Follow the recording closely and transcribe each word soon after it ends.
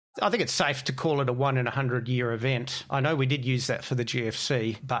I think it's safe to call it a 1 in 100 year event. I know we did use that for the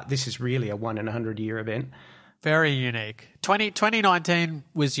GFC, but this is really a 1 in 100 year event. Very unique. 2019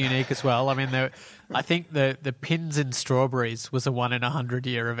 was unique as well. I mean, I think the pins in strawberries was a 1 in 100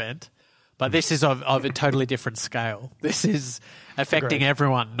 year event, but this is of a totally different scale. This is affecting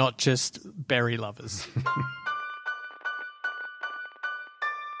everyone, not just berry lovers.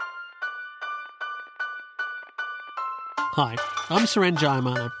 Hi, I'm Suren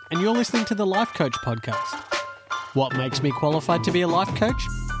Jayamana, and you're listening to the Life Coach podcast. What makes me qualified to be a life coach?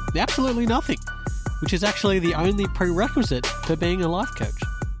 Absolutely nothing, which is actually the only prerequisite for being a life coach.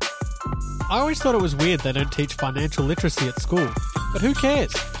 I always thought it was weird they don't teach financial literacy at school, but who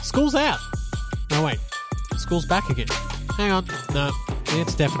cares? School's out. No, wait, school's back again. Hang on, no,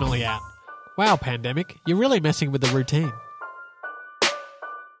 it's definitely out. Wow, pandemic, you're really messing with the routine.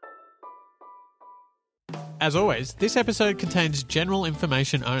 As always, this episode contains general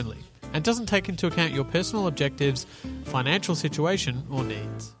information only and doesn't take into account your personal objectives, financial situation, or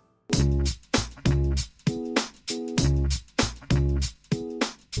needs.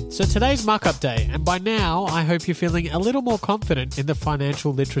 So today's muck-up day, and by now I hope you're feeling a little more confident in the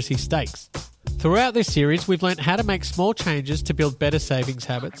financial literacy stakes. Throughout this series, we've learned how to make small changes to build better savings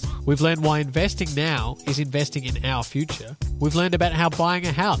habits. We've learned why investing now is investing in our future. We've learned about how buying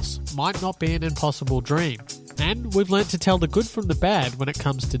a house might not be an impossible dream. And we've learned to tell the good from the bad when it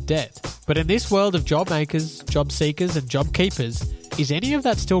comes to debt. But in this world of job makers, job seekers and job keepers, is any of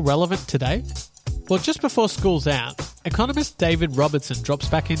that still relevant today? Well, just before school's out, economist David Robertson drops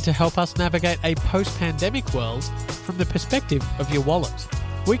back in to help us navigate a post-pandemic world from the perspective of your wallet.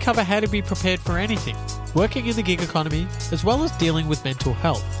 We cover how to be prepared for anything, working in the gig economy, as well as dealing with mental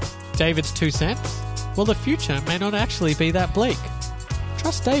health. David's 2 cents? Well, the future may not actually be that bleak.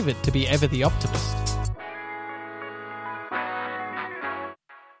 Trust David to be ever the optimist.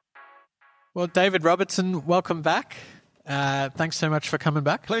 Well, David Robertson, welcome back. Thanks so much for coming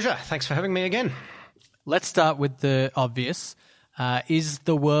back. Pleasure. Thanks for having me again. Let's start with the obvious. Is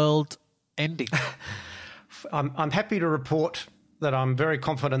the world ending? I'm happy to report that I'm very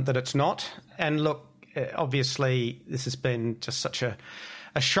confident that it's not. And look, obviously, this has been just such a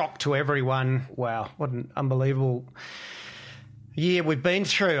shock to everyone. Wow, what an unbelievable year we've been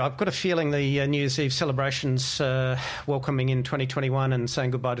through. I've got a feeling the New Year's Eve celebrations welcoming in 2021 and saying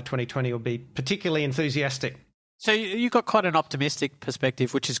goodbye to 2020 will be particularly enthusiastic. So you've got quite an optimistic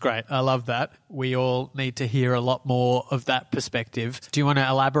perspective, which is great. I love that. We all need to hear a lot more of that perspective. Do you want to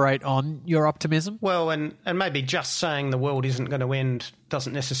elaborate on your optimism? Well, and maybe just saying the world isn't going to end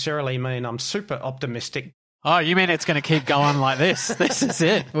doesn't necessarily mean I'm super optimistic. Oh, you mean it's going to keep going like this? This is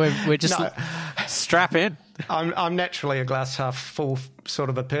it. We're just strap in. I'm naturally a glass half full sort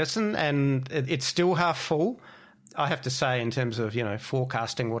of a person, and it's still half full. I have to say, in terms of,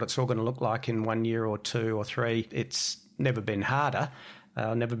 forecasting what it's all going to look like in 1 year or 2 or 3, it's never been harder,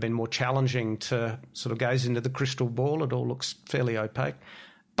 never been more challenging to sort of gaze into the crystal ball. It all looks fairly opaque.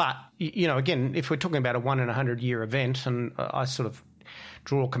 But, again, if we're talking about a 1 in 100 year event, and I sort of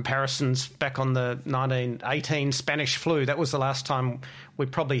draw comparisons back on the 1918 Spanish flu, that was the last time we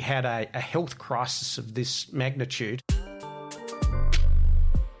probably had a health crisis of this magnitude.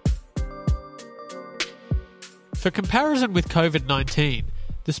 For comparison with COVID-19,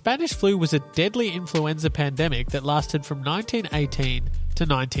 the Spanish flu was a deadly influenza pandemic that lasted from 1918 to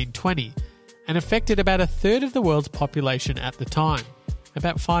 1920 and affected about a third of the world's population at the time,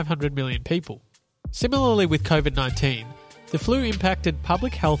 about 500 million people. Similarly with COVID-19, the flu impacted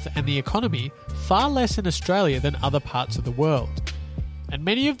public health and the economy far less in Australia than other parts of the world. And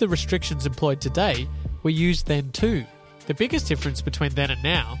many of the restrictions employed today were used then too. The biggest difference between then and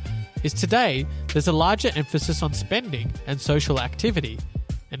now is today there's a larger emphasis on spending and social activity,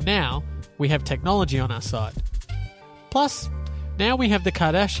 and now we have technology on our side. Plus, now we have the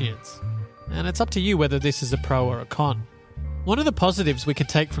Kardashians, and it's up to you whether this is a pro or a con. One of the positives we can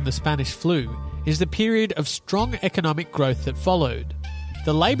take from the Spanish flu is the period of strong economic growth that followed.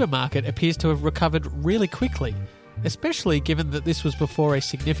 The labour market appears to have recovered really quickly, especially given that this was before a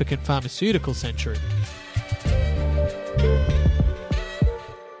significant pharmaceutical century.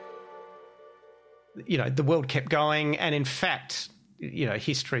 The world kept going, and in fact,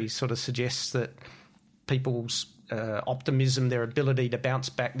 history sort of suggests that people's optimism, their ability to bounce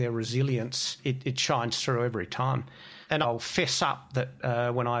back, their resilience, it shines through every time. And I'll fess up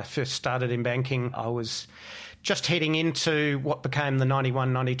that when I first started in banking, I was just heading into what became the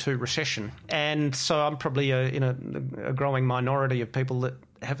 91-92 recession. And so I'm probably in a growing minority of people that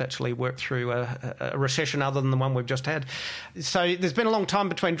have actually worked through a recession other than the one we've just had. So there's been a long time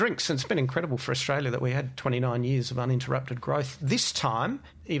between drinks, and it's been incredible for Australia that we had 29 years of uninterrupted growth. This time,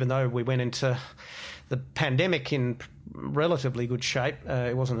 even though we went into the pandemic in relatively good shape,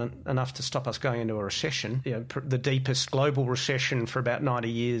 it wasn't enough to stop us going into a recession. The deepest global recession for about 90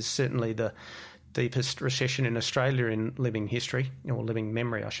 years, certainly the deepest recession in Australia in living history, or living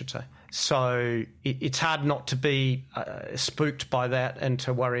memory, I should say. So it's hard not to be spooked by that and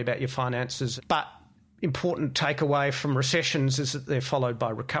to worry about your finances. But important takeaway from recessions is that they're followed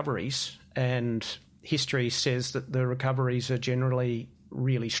by recoveries, and history says that the recoveries are generally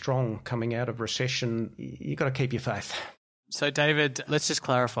really strong coming out of recession. You've got to keep your faith. So, David, let's just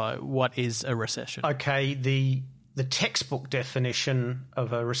clarify, what is a recession? Okay, the textbook definition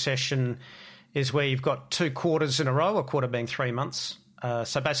of a recession is where you've got 2 quarters in a row, a quarter being 3 months.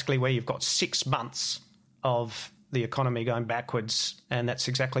 So basically where you've got 6 months of the economy going backwards, and that's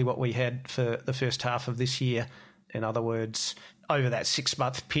exactly what we had for the first half of this year. In other words, over that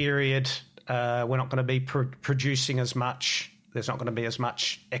 6-month period, we're not going to be producing as much. There's not going to be as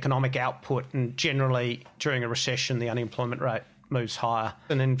much economic output, and generally during a recession, the unemployment rate moves higher.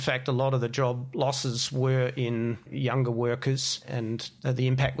 And in fact, a lot of the job losses were in younger workers, and the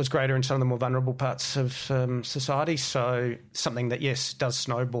impact was greater in some of the more vulnerable parts of society. So something that, yes, does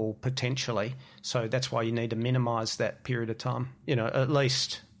snowball potentially. So that's why you need to minimise that period of time. At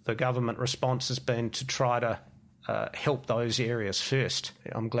least the government response has been to try to help those areas first.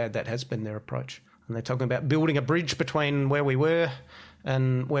 I'm glad that has been their approach. And they're talking about building a bridge between where we were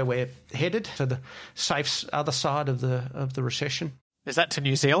and where we're headed to the safe other side of the recession. Is that to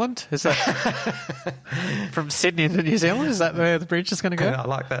New Zealand? Is that from Sydney to New Zealand? Is that where the bridge is going to go? Yeah, I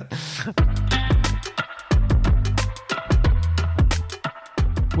like that.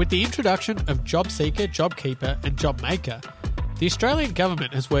 With the introduction of JobSeeker, JobKeeper and JobMaker, the Australian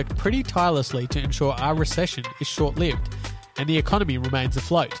government has worked pretty tirelessly to ensure our recession is short-lived and the economy remains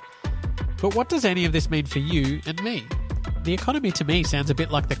afloat. But what does any of this mean for you and me? The economy to me sounds a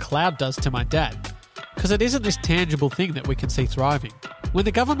bit like the cloud does to my dad, because it isn't this tangible thing that we can see thriving. When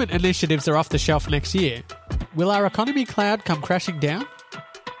the government initiatives are off the shelf next year, will our economy cloud come crashing down?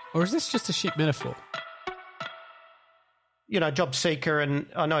 Or is this just a shit metaphor? JobSeeker, and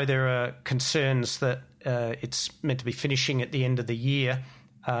I know there are concerns that it's meant to be finishing at the end of the year,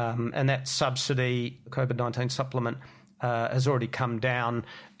 and that subsidy, the COVID-19 supplement, has already come down.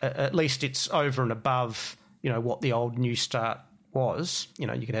 At least it's over and above, what the old New Start was. You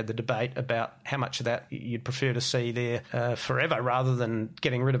could have the debate about how much of that you'd prefer to see there forever rather than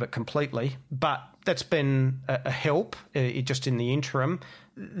getting rid of it completely. But that's been a help just in the interim.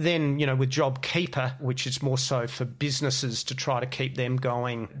 Then, with JobKeeper, which is more so for businesses to try to keep them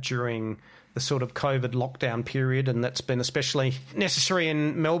going during the sort of COVID lockdown period, and that's been especially necessary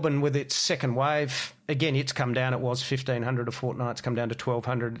in Melbourne with its second wave. Again, it's come down. It was 1,500 a fortnight. It's come down to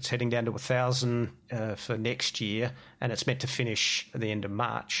 1,200. It's heading down to 1,000 for next year, and it's meant to finish at the end of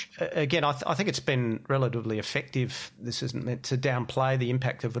March. Again, I think it's been relatively effective. This isn't meant to downplay the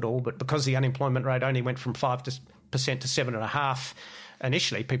impact of it all, but because the unemployment rate only went from 5% to 7.5%,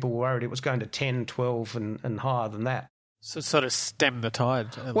 initially people were worried it was going to 10, 12 and higher than that. So it sort of stemmed the tide.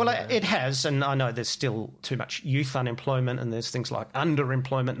 Well, it has, and I know there's still too much youth unemployment and there's things like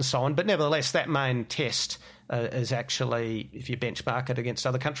underemployment and so on, but nevertheless, that main test is actually, if you benchmark it against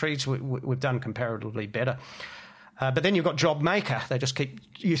other countries, we've done comparatively better. But then you've got JobMaker. They just keep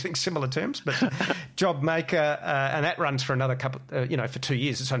using similar terms, but JobMaker, and that runs for another couple, for 2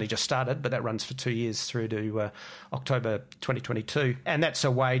 years. It's only just started, but that runs for 2 years through to October 2022. And that's a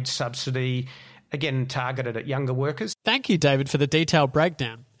wage subsidy, again, targeted at younger workers. Thank you, David, for the detailed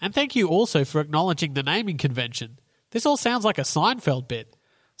breakdown. And thank you also for acknowledging the naming convention. This all sounds like a Seinfeld bit.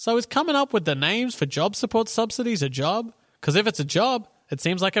 So is coming up with the names for job support subsidies a job? Because if it's a job, it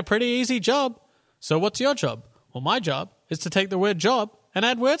seems like a pretty easy job. So what's your job? Well, my job is to take the word job and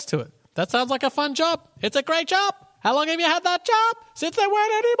add words to it. That sounds like a fun job. It's a great job. How long have you had that job? Since there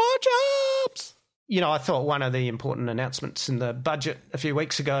weren't any more jobs. I thought one of the important announcements in the budget a few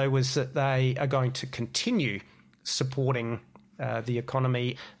weeks ago was that they are going to continue supporting the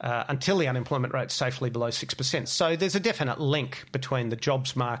economy until the unemployment rate's safely below 6%. So there's a definite link between the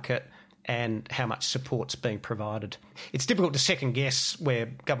jobs market and how much support's being provided. It's difficult to second guess where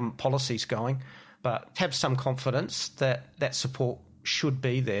government policy's going, but have some confidence that that support should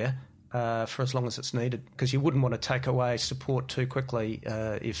be there for as long as it's needed, because you wouldn't want to take away support too quickly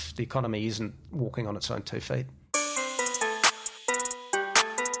if the economy isn't walking on its own 2 feet.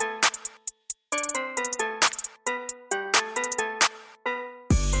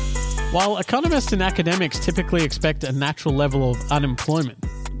 While economists and academics typically expect a natural level of unemployment,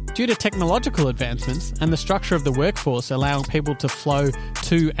 Due to technological advancements and the structure of the workforce allowing people to flow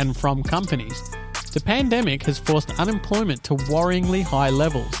to and from companies, the pandemic has forced unemployment to worryingly high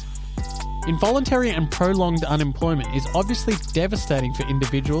levels. Involuntary and prolonged unemployment is obviously devastating for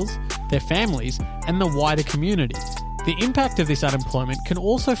individuals, their families, and the wider community. The impact of this unemployment can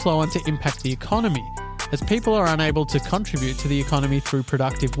also flow on to impact the economy, as people are unable to contribute to the economy through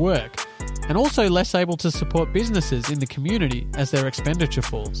productive work, and also less able to support businesses in the community as their expenditure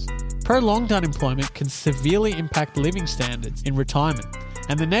falls. Prolonged unemployment can severely impact living standards in retirement,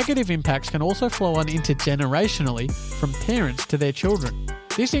 and the negative impacts can also flow on intergenerationally from parents to their children.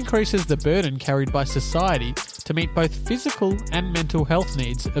 This increases the burden carried by society to meet both physical and mental health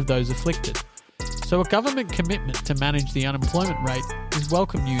needs of those afflicted. So a government commitment to manage the unemployment rate is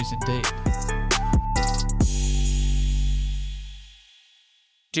welcome news indeed.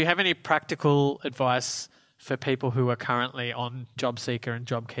 Do you have any practical advice for people who are currently on JobSeeker and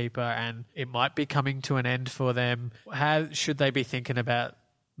JobKeeper and it might be coming to an end for them? How should they be thinking about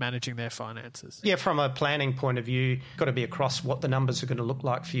managing their finances? Yeah, from a planning point of view, you've got to be across what the numbers are going to look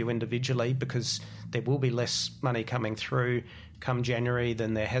like for you individually, because there will be less money coming through come January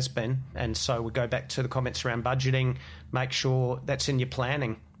than there has been. And so we go back to the comments around budgeting. Make sure that's in your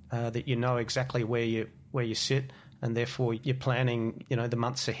planning, that you know exactly where you sit, and therefore you're planning, the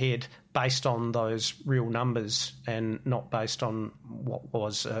months ahead based on those real numbers and not based on what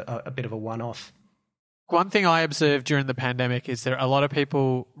was a bit of a one-off. One thing I observed during the pandemic is that a lot of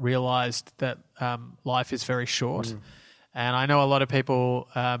people realised that life is very short. And I know a lot of people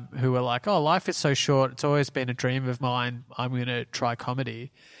who are like, oh, life is so short, it's always been a dream of mine, I'm going to try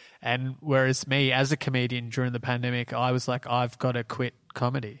comedy. And whereas me, as a comedian during the pandemic, I was like, I've got to quit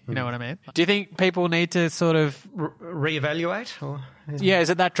comedy. You know what I mean? Do you think people need to sort of reevaluate? Or yeah, is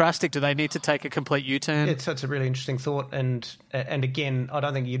it that drastic? Do they need to take a complete U-turn? It's a really interesting thought. And again, I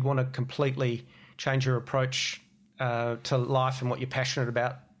don't think you'd want to completely change your approach to life and what you're passionate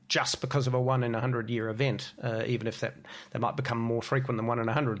about just because of a 1 in 100 year event, even if that might become more frequent than 1 in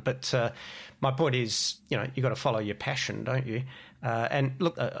 100. But my point is, you've got to follow your passion, don't you? And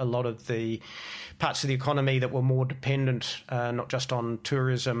look, a lot of the parts of the economy that were more dependent, not just on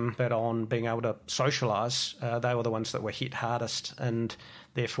tourism, but on being able to socialise, they were the ones that were hit hardest, and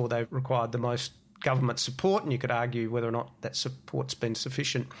therefore they required the most government support, and you could argue whether or not that support's been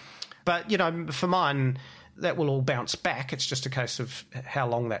sufficient. But, for mine, that will all bounce back. It's just a case of how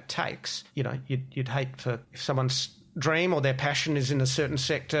long that takes. You'd hate for if someone's dream or their passion is in a certain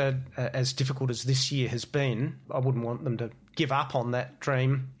sector, as difficult as this year has been, I wouldn't want them to give up on that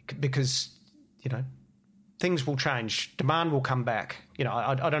dream, because, things will change. Demand will come back.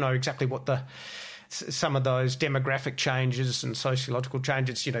 I don't know exactly what some of those demographic changes and sociological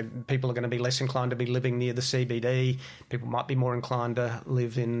changes, people are going to be less inclined to be living near the CBD. People might be more inclined to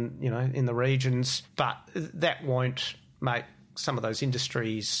live in the regions, but that won't make some of those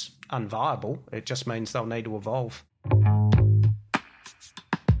industries unviable. It just means they'll need to evolve.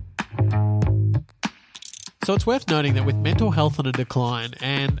 So it's worth noting that with mental health on a decline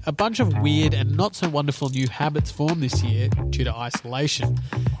and a bunch of weird and not so wonderful new habits formed this year due to isolation,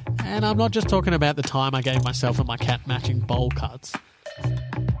 and I'm not just talking about the time I gave myself and my cat matching bowl cuts,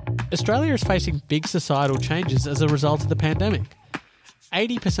 Australia is facing big societal changes as a result of the pandemic.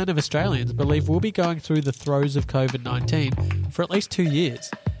 80% of Australians believe we'll be going through the throes of COVID-19 for at least 2 years,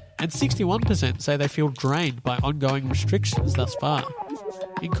 and 61% say they feel drained by ongoing restrictions thus far.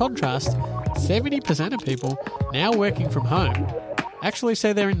 In contrast, 70% of people now working from home actually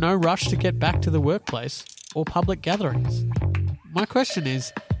say they're in no rush to get back to the workplace or public gatherings. My question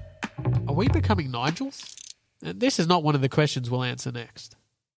is, are we becoming Nigels? And this is not one of the questions we'll answer next.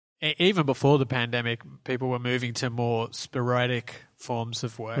 Even before the pandemic, people were moving to more sporadic forms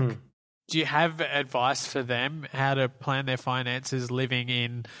of work. Do you have advice for them how to plan their finances living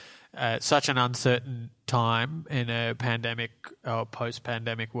in such an uncertain time in a pandemic or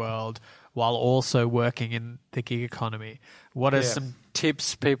post-pandemic world while also working in the gig economy? What are some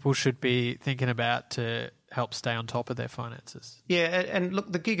tips people should be thinking about to help stay on top of their finances? Yeah, and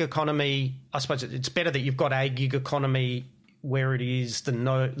look, the gig economy, I suppose it's better that you've got a gig economy where it is than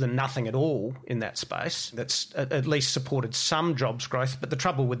nothing at all in that space. That's at least supported some jobs growth. But the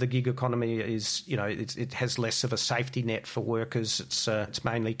trouble with the gig economy is, it has less of a safety net for workers. It's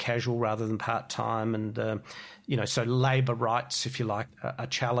mainly casual rather than part-time. And, so labour rights, if you like, are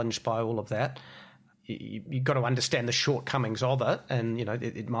challenged by all of that. You've got to understand the shortcomings of it, and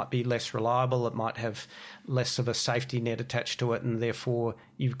it might be less reliable, it might have less of a safety net attached to it, and therefore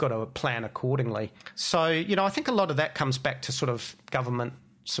you've got to plan accordingly. So I think a lot of that comes back to sort of government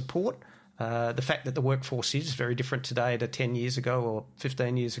support. The fact that the workforce is very different today to 10 years ago or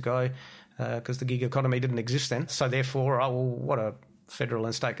 15 years ago, because the gig economy didn't exist then. So therefore, what are federal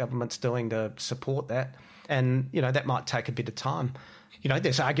and state governments doing to support that? And, that might take a bit of time.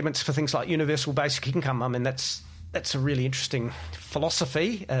 There's arguments for things like universal basic income. I mean, that's a really interesting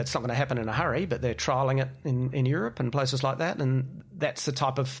philosophy. It's not going to happen in a hurry, but they're trialling it in Europe and places like that. And that's the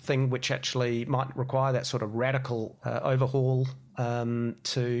type of thing which actually might require that sort of radical overhaul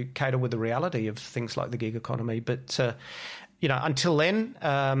to cater with the reality of things like the gig economy. But, until then,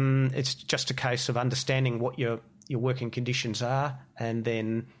 it's just a case of understanding what your working conditions are, and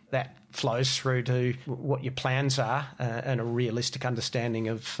then that flows through to what your plans are, and a realistic understanding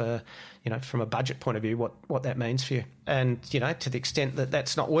of, from a budget point of view, what that means for you. And, to the extent that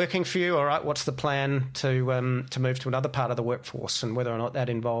that's not working for you, all right, what's the plan to move to another part of the workforce, and whether or not that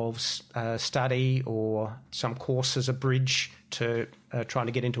involves study or some course as a bridge to trying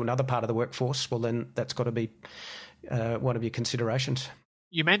to get into another part of the workforce, well, then that's got to be one of your considerations.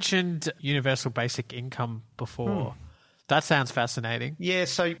 You mentioned universal basic income before. That sounds fascinating. Yeah,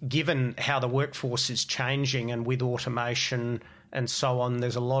 so given how the workforce is changing and with automation and so on,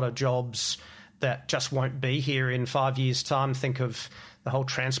 there's a lot of jobs that just won't be here in 5 years' time. Think of the whole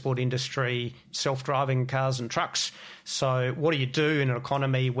transport industry, self-driving cars and trucks. So what do you do in an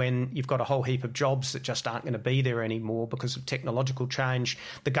economy when you've got a whole heap of jobs that just aren't going to be there anymore because of technological change?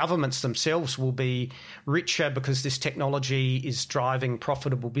 The governments themselves will be richer because this technology is driving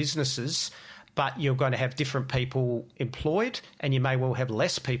profitable businesses, but you're going to have different people employed, and you may well have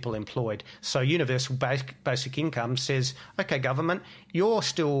less people employed. So universal basic income says, okay, government, you're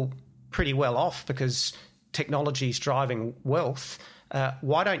still pretty well off because technology is driving wealth.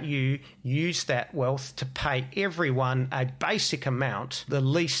 Why don't you use that wealth to pay everyone a basic amount, the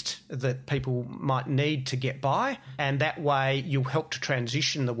least that people might need to get by, and that way you'll help to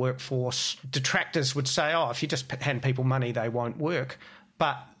transition the workforce. Detractors would say, if you just hand people money, they won't work.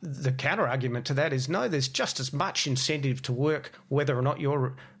 But the counter-argument to that is, no, there's just as much incentive to work whether or not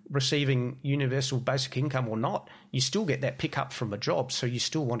you're receiving universal basic income or not. You still get that pickup from a job, so you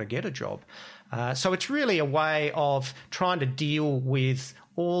still want to get a job. So it's really a way of trying to deal with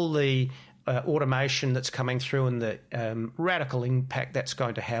all the automation that's coming through and the radical impact that's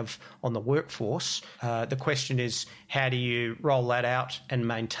going to have on the workforce. The question is, how do you roll that out and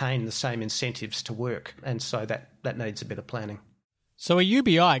maintain the same incentives to work? And so that needs a bit of planning. So a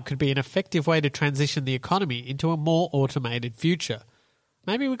UBI could be an effective way to transition the economy into a more automated future.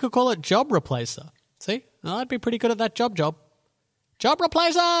 Maybe we could call it job replacer. See? I'd be pretty good at that job. Job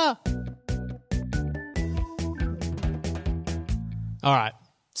replacer! All right.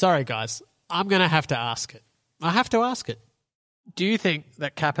 Sorry, guys. I'm going to have to ask it. I have to ask it. Do you think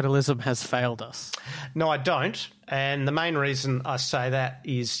that capitalism has failed us? No, I don't. And the main reason I say that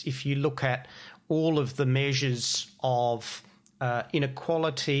is if you look at all of the measures of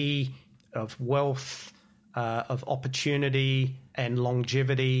inequality, of wealth, of opportunity and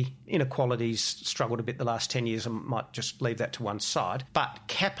longevity. Inequalities struggled a bit the last 10 years. I might just leave that to one side. But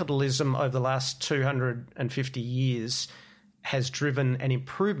capitalism over the last 250 years has driven an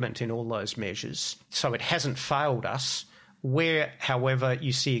improvement in all those measures. So it hasn't failed us. Where, however,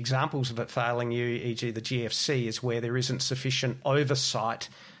 you see examples of it failing you, e.g. the GFC, is where there isn't sufficient oversight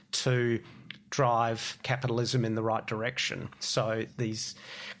to drive capitalism in the right direction. So these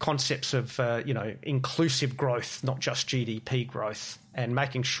concepts of, inclusive growth, not just GDP growth, and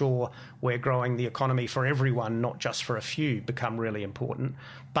making sure we're growing the economy for everyone, not just for a few, become really important.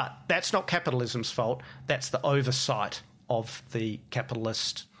 But that's not capitalism's fault. That's the oversight of the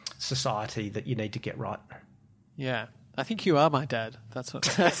capitalist society that you need to get right. Yeah, I think you are my dad.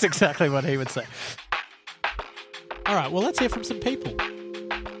 That's exactly what he would say. All right, well, let's hear from some people.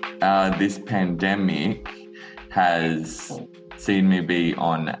 This pandemic has seen me be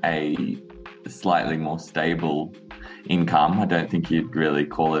on a slightly more stable income. I don't think you'd really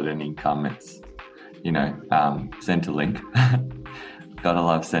call it an income. It's, Centrelink. Gotta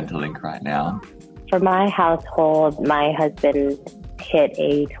love Centrelink right now. For my household, my husband hit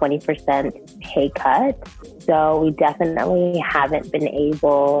a 20% pay cut. So we definitely haven't been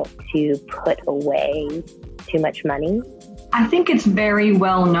able to put away too much money. I think it's very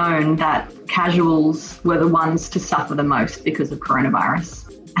well known that casuals were the ones to suffer the most because of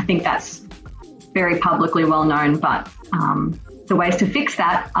coronavirus. I think that's very publicly well known, but the ways to fix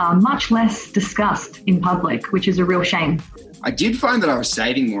that are much less discussed in public, which is a real shame. I did find that I was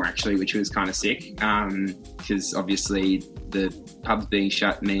saving more, actually, which was kind of sick, because obviously the pubs being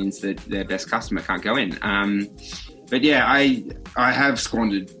shut means that their best customer can't go in. But yeah, I have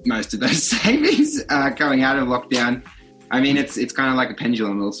squandered most of those savings going out of lockdown. I mean, it's kind of like a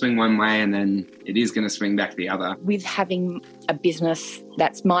pendulum. It'll swing one way and then it is going to swing back the other. With having a business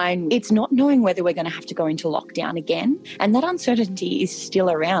that's mine, it's not knowing whether we're going to have to go into lockdown again. And that uncertainty is still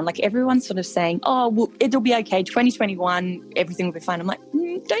around. Like, everyone's sort of saying, oh, well, it'll be okay, 2021, everything will be fine. I'm like,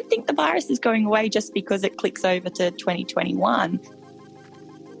 don't think the virus is going away just because it clicks over to 2021.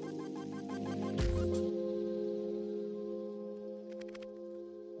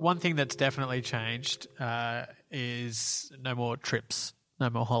 One thing that's definitely changed is no more trips, no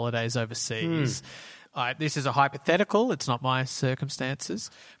more holidays overseas. This is a hypothetical. It's not my circumstances.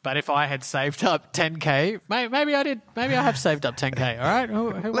 But if I had saved up 10K, maybe I did. Maybe I have saved up 10K, all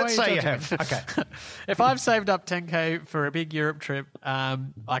right? Let's say you have. Okay. If I've saved up 10K for a big Europe trip,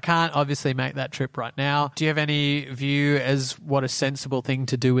 I can't obviously make that trip right now. Do you have any view as what a sensible thing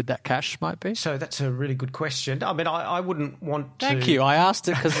to do with that cash might be? So that's a really good question. I mean, I wouldn't want to... Thank you. I asked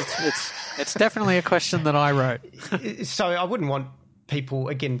it because it's definitely a question that I wrote. So I wouldn't want people,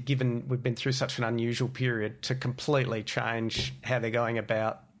 again, given we've been through such an unusual period, to completely change how they're going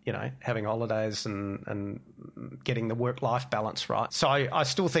about, having holidays and getting the work-life balance right. So I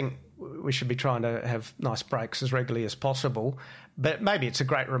still think we should be trying to have nice breaks as regularly as possible. But maybe it's a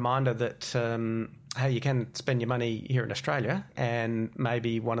great reminder that, hey, you can spend your money here in Australia, and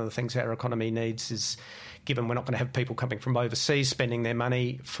maybe one of the things our economy needs is, given we're not going to have people coming from overseas spending their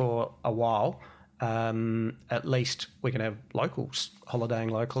money for a while, at least we can have locals holidaying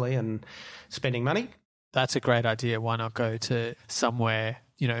locally and spending money. That's a great idea. Why not go to somewhere,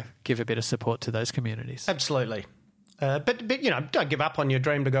 give a bit of support to those communities? Absolutely. But don't give up on your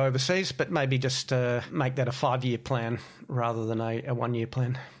dream to go overseas, but maybe just make that a 5-year plan rather than a 1-year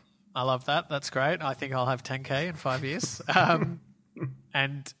plan. I love that. That's great. I think I'll have 10K in 5 years.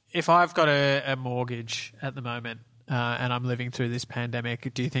 And if I've got a mortgage at the moment, and I'm living through this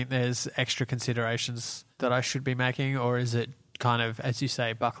pandemic, do you think there's extra considerations that I should be making, or is it kind of, as you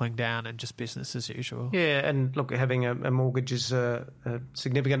say, buckling down and just business as usual? Yeah, and look, having a mortgage is a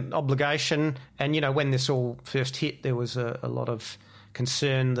significant obligation. And, when this all first hit, there was a lot of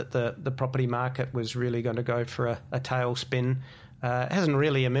concern that the property market was really going to go for a tailspin. It hasn't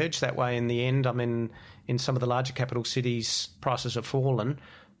really emerged that way in the end. I mean, in some of the larger capital cities, prices have fallen,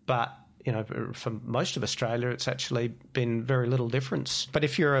 but for most of Australia, it's actually been very little difference. But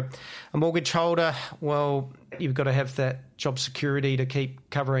if you're a mortgage holder, well, you've got to have that job security to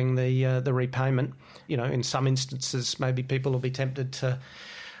keep covering the repayment. In some instances, maybe people will be tempted to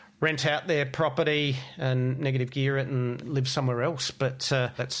rent out their property and negative gear it and live somewhere else. But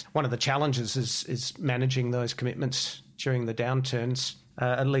that's one of the challenges is managing those commitments during the downturns.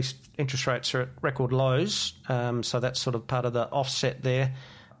 At least interest rates are at record lows, so that's sort of part of the offset there.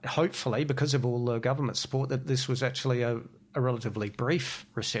 Hopefully, because of all the government support, that this was actually a relatively brief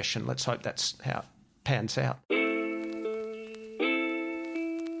recession. Let's hope that's how it pans out.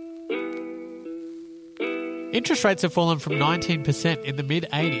 Interest rates have fallen from 19% in the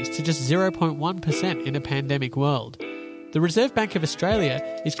mid-80s to just 0.1% in a pandemic world. The Reserve Bank of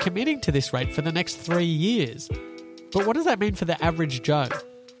Australia is committing to this rate for the next 3 years. But what does that mean for the average Joe?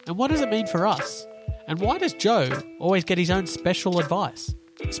 And what does it mean for us? And why does Joe always get his own special advice,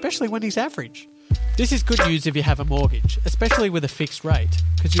 especially when he's average? This is good news if you have a mortgage, especially with a fixed rate,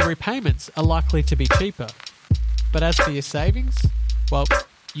 because your repayments are likely to be cheaper. But as for your savings, well,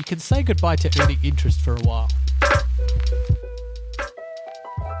 you can say goodbye to earning interest for a while.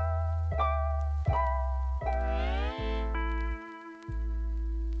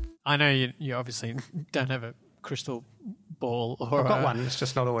 I know you obviously don't have a crystal ball. I've got one. It's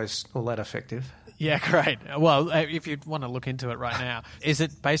just not always all that effective. Yeah, great. Well, if you want to look into it right now, is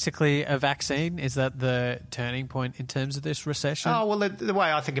it basically a vaccine? Is that the turning point in terms of this recession? Oh, well, the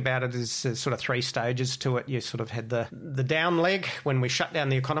way I think about it is sort of 3 stages to it. You sort of had the down leg when we shut down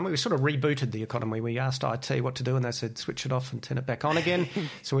the economy. We sort of rebooted the economy. We asked IT what to do, and they said switch it off and turn it back on again.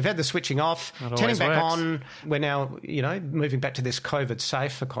 So we've had the switching off, turning back on. We're now, moving back to this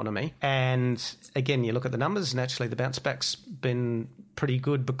COVID-safe economy. And again, you look at the numbers, and actually the bounce back's been pretty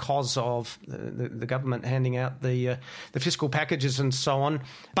good because of the government handing out the fiscal packages and so on.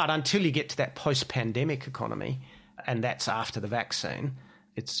 But until you get to that post-pandemic economy, and that's after the vaccine,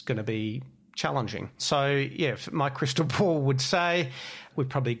 it's going to be challenging. So, yeah, my crystal ball would say we've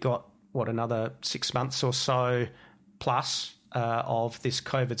probably got, another 6 months or so plus of this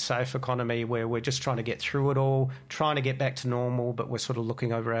COVID-safe economy where we're just trying to get through it all, trying to get back to normal, but we're sort of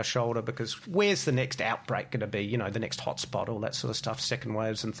looking over our shoulder because where's the next outbreak going to be? The next hotspot, all that sort of stuff, second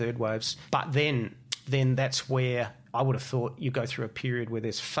waves and third waves. But then then that's where I would have thought you go through a period where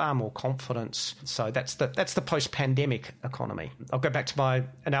there's far more confidence. So that's the post-pandemic economy. I'll go back to my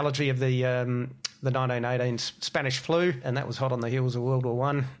analogy of the 1918 Spanish flu, and that was hot on the heels of World War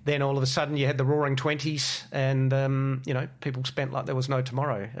One. Then all of a sudden you had the Roaring Twenties, and people spent like there was no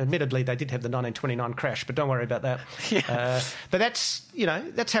tomorrow. Admittedly, they did have the 1929 crash, but don't worry about that. Yeah. But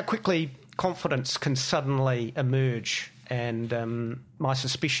that's how quickly confidence can suddenly emerge, and my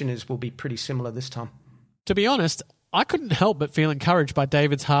suspicion is we'll be pretty similar this time. To be honest, I couldn't help but feel encouraged by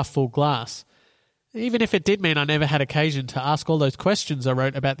David's half-full glass, even if it did mean I never had occasion to ask all those questions I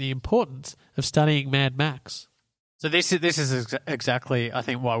wrote about the importance of studying Mad Max. So this is exactly, I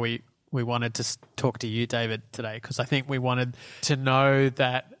think, why we wanted to talk to you, David, today, because I think we wanted to know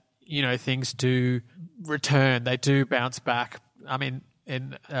that, things do return, they do bounce back. I mean,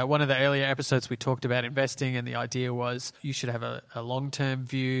 in one of the earlier episodes, we talked about investing, and the idea was you should have a long-term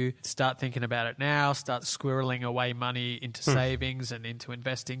view, start thinking about it now, start squirreling away money into savings and into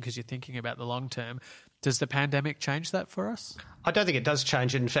investing because you're thinking about the long term. Does the pandemic change that for us? I don't think it does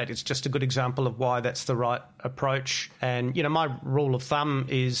change it. In fact, it's just a good example of why that's the right approach. And, my rule of thumb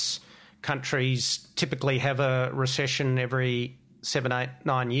is countries typically have a recession every 7, 8,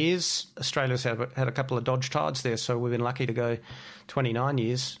 9 years. Australia's had a couple of dodge tides there, so we've been lucky to go 29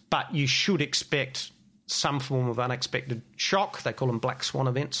 years. But you should expect some form of unexpected shock. They call them black swan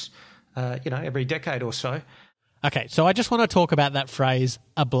events, every decade or so. Okay, so I just want to talk about that phrase,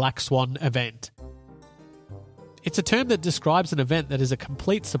 a black swan event. It's a term that describes an event that is a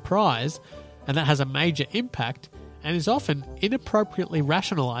complete surprise and that has a major impact and is often inappropriately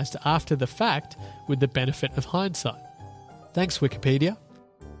rationalised after the fact with the benefit of hindsight. Thanks, Wikipedia.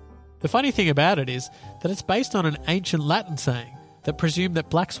 The funny thing about it is that it's based on an ancient Latin saying that presumed that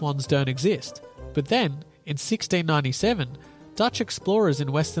black swans don't exist. But then, in 1697, Dutch explorers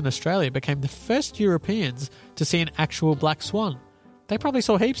in Western Australia became the first Europeans to see an actual black swan. They probably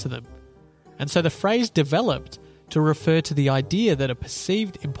saw heaps of them. And so the phrase developed to refer to the idea that a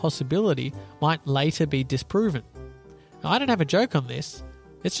perceived impossibility might later be disproven. Now, I don't have a joke on this.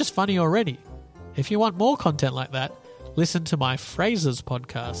 It's just funny already. If you want more content like that, listen to my Phrases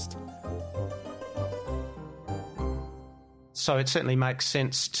podcast. So it certainly makes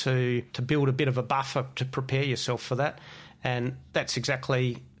sense to build a bit of a buffer to prepare yourself for that. And that's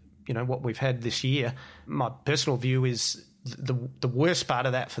exactly, what we've had this year. My personal view is the worst part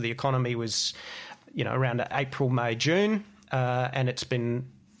of that for the economy was, around April, May, June. And it's been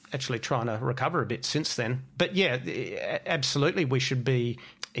actually trying to recover a bit since then. But yeah, absolutely, we should be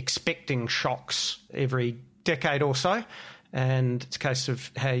expecting shocks every decade or so, and it's a case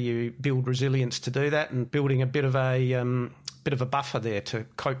of how you build resilience to do that, and building a bit of a buffer there to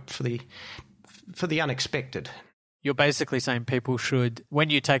cope for the unexpected. You're basically saying people should, when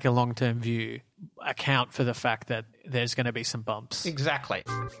you take a long-term view, account for the fact that there's going to be some bumps. Exactly.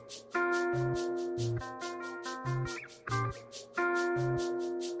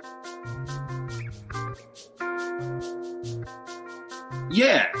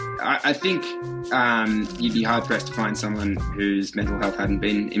 Yeah, I think you'd be hard-pressed to find someone whose mental health hadn't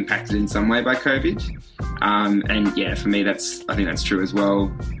been impacted in some way by COVID. And yeah, for me, I think that's true as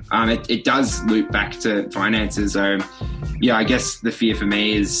well. It does loop back to finances. So yeah, I guess the fear for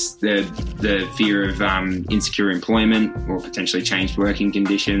me is the fear of insecure employment or potentially changed working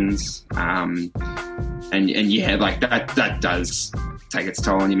conditions. And yeah, like that does take its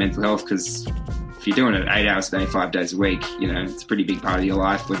toll on your mental health, because if you're doing it 8 hours a day, 5 days a week, it's a pretty big part of your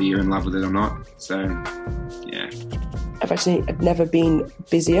life, whether you're in love with it or not. So, yeah. I've never been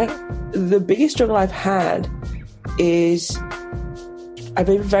busier. The biggest struggle I've had is I've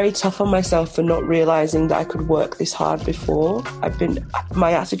been very tough on myself for not realising that I could work this hard before.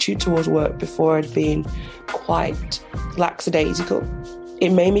 My attitude towards work before had been quite lackadaisical. It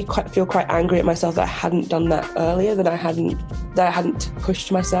made me feel quite angry at myself that I hadn't done that earlier, that I hadn't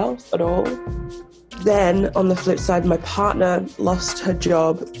pushed myself at all. Then, on the flip side, my partner lost her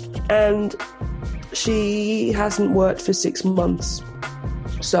job and she hasn't worked for 6 months.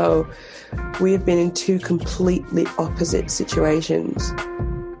 So we have been in two completely opposite situations.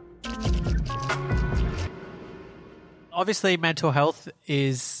 Obviously, mental health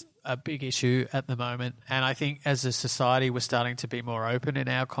is a big issue at the moment, and I think as a society we're starting to be more open in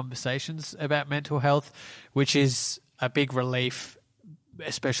our conversations about mental health, which is a big relief,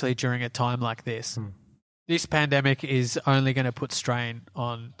 especially during a time like this. This pandemic is only going to put strain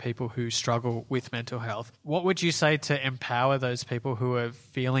on people who struggle with mental health. What would you say to empower those people who are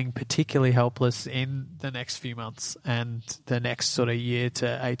feeling particularly helpless in the next few months and the next sort of year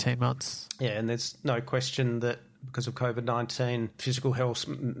to 18 months? Yeah, and there's no question that because of COVID-19, physical health,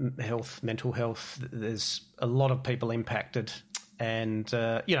 mental health. There's a lot of people impacted. And,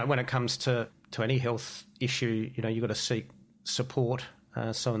 when it comes to any health issue, you've got to seek support.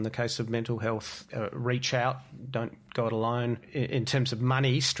 So in the case of mental health, reach out, don't go it alone. In terms of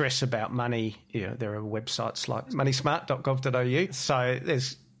money, stress about money, there are websites like moneysmart.gov.au. So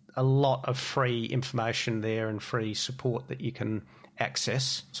there's a lot of free information there and free support that you can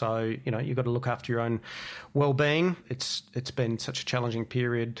access. So, you've got to look after your own well-being. It's been such a challenging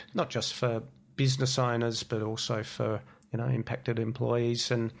period, not just for business owners, but also for impacted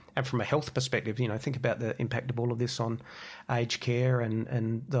employees and from a health perspective, think about the impact of all of this on aged care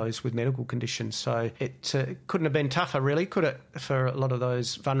and those with medical conditions. So it couldn't have been tougher, really, could it, for a lot of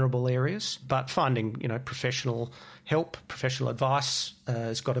those vulnerable areas? But finding, professional help, professional advice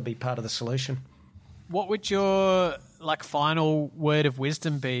has got to be part of the solution. What would your final word of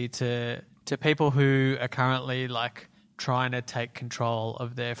wisdom be to people who are currently trying to take control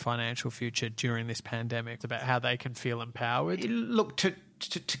of their financial future during this pandemic? It's about how they can feel empowered. Look, to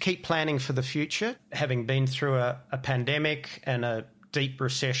keep planning for the future. Having been through a pandemic and a deep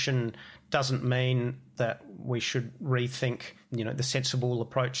recession doesn't mean that we should rethink, the sensible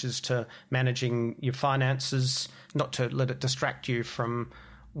approaches to managing your finances, not to let it distract you from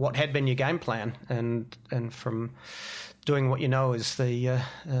what had been your game plan and from doing what is the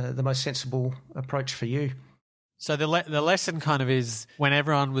most sensible approach for you. So the lesson kind of is, when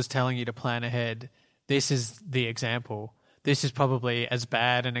everyone was telling you to plan ahead, this is the example. This is probably as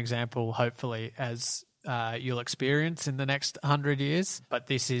bad an example, hopefully, as you'll experience in the next 100 years. But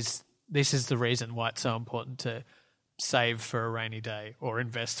this is the reason why it's so important to save for a rainy day or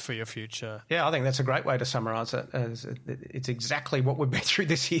invest for your future. Yeah, I think that's a great way to summarise it. It's exactly what we've been through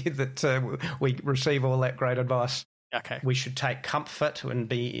this year that we receive all that great advice. Okay. We should take comfort and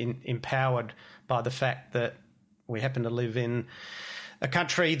be empowered by the fact that we happen to live in a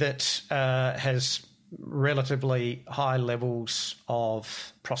country that has relatively high levels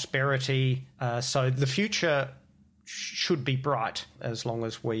of prosperity. So the future should be bright as long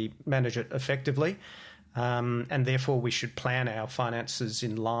as we manage it effectively. And therefore we should plan our finances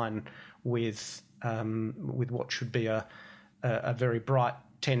in line with what should be a very bright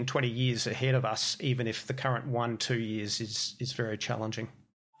 10, 20 years ahead of us, even if the current 1-2 years is very challenging.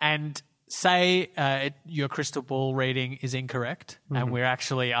 And say your crystal ball reading is incorrect, and we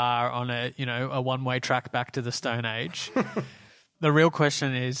actually are on a one-way track back to the Stone Age. The real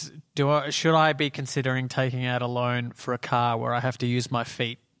question is, should I be considering taking out a loan for a car where I have to use my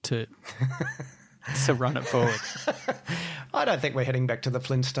feet to run it forward? I don't think we're heading back to the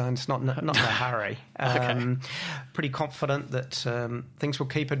Flintstones, not in a hurry. Okay. Pretty confident that things will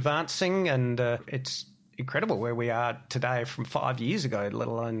keep advancing, and it's incredible where we are today from 5 years ago, let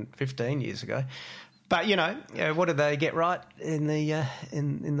alone 15 years ago. But what did they get right in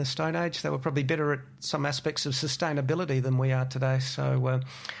the Stone Age? They were probably better at some aspects of sustainability than we are today. So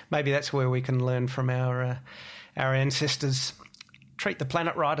maybe that's where we can learn from our ancestors. Treat the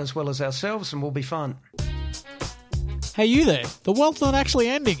planet right as well as ourselves, and we'll be fine. Hey, you there! The world's not actually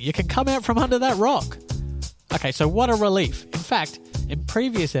ending. You can come out from under that rock. Okay, so what a relief. In fact, in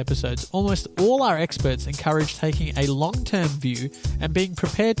previous episodes, almost all our experts encourage taking a long-term view and being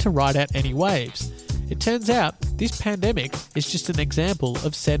prepared to ride out any waves. It turns out this pandemic is just an example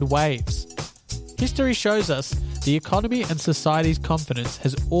of said waves. History shows us the economy and society's confidence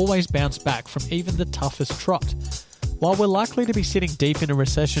has always bounced back from even the toughest trot. While we're likely to be sitting deep in a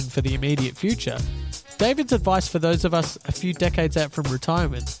recession for the immediate future, David's advice for those of us a few decades out from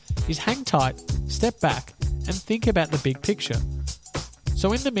retirement is hang tight, step back, and think about the big picture.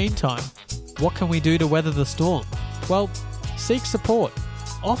 So in the meantime, what can we do to weather the storm? Well, seek support,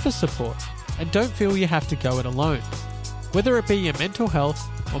 offer support, and don't feel you have to go it alone. Whether it be your mental health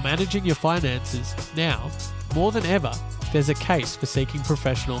or managing your finances, now, more than ever, there's a case for seeking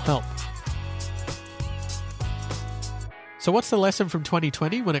professional help. So what's the lesson from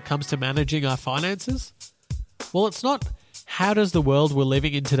 2020 when it comes to managing our finances? Well, it's not how does the world we're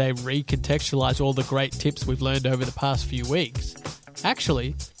living in today recontextualize all the great tips we've learned over the past few weeks.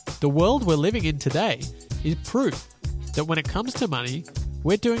 Actually, the world we're living in today is proof that when it comes to money,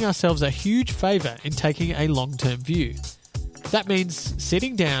 we're doing ourselves a huge favour in taking a long-term view. That means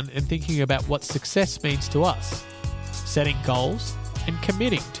sitting down and thinking about what success means to us, setting goals and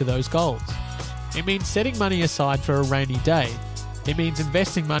committing to those goals. It means setting money aside for a rainy day. It means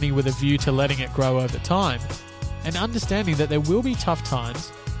investing money with a view to letting it grow over time, and understanding that there will be tough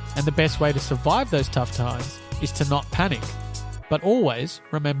times, and the best way to survive those tough times is to not panic, but always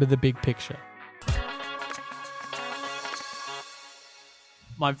remember the big picture.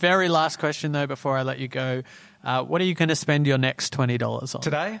 My very last question, though, before I let you go. What are you going to spend your next $20 on?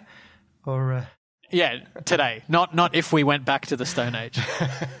 Today? Or Yeah, today. Not if we went back to the Stone Age.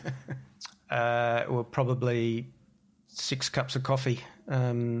 well, probably 6 cups of coffee.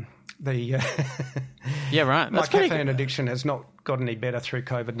 Yeah, right. My caffeine addiction has not got any better through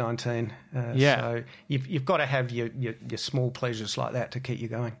COVID-19. So you've got to have your small pleasures like that to keep you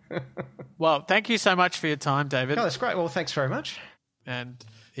going. Well, thank you so much for your time, David. Oh, that's great. Well, thanks very much. And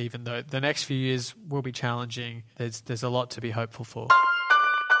even though the next few years will be challenging, there's a lot to be hopeful for.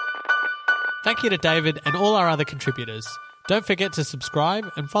 Thank you to David and all our other contributors. Don't forget to subscribe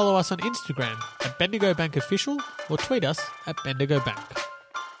and follow us on Instagram at Bendigo Bank Official or tweet us at Bendigo Bank.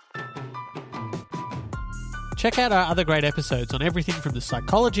 Check out our other great episodes on everything from the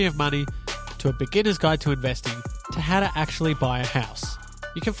psychology of money to a beginner's guide to investing to how to actually buy a house.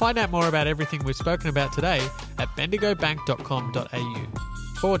 You can find out more about everything we've spoken about today at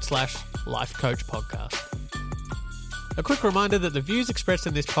bendigobank.com.au/Life Coach Podcast. A quick reminder that the views expressed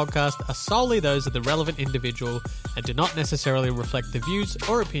in this podcast are solely those of the relevant individual and do not necessarily reflect the views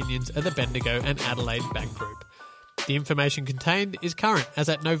or opinions of the Bendigo and Adelaide Bank Group. The information contained is current as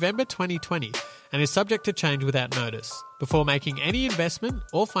at November 2020 and is subject to change without notice. Before making any investment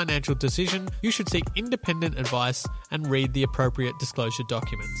or financial decision, you should seek independent advice and read the appropriate disclosure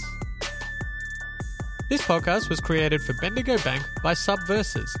documents. This podcast was created for Bendigo Bank by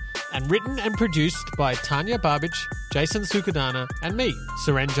Subverses and written and produced by Tanya Barbich, Jason Sukadana and me,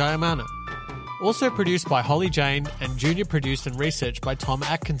 Suren Jayamana. Also produced by Holly Jane and junior produced and researched by Tom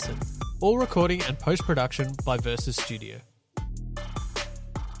Atkinson. All recording and post-production by Versus Studio.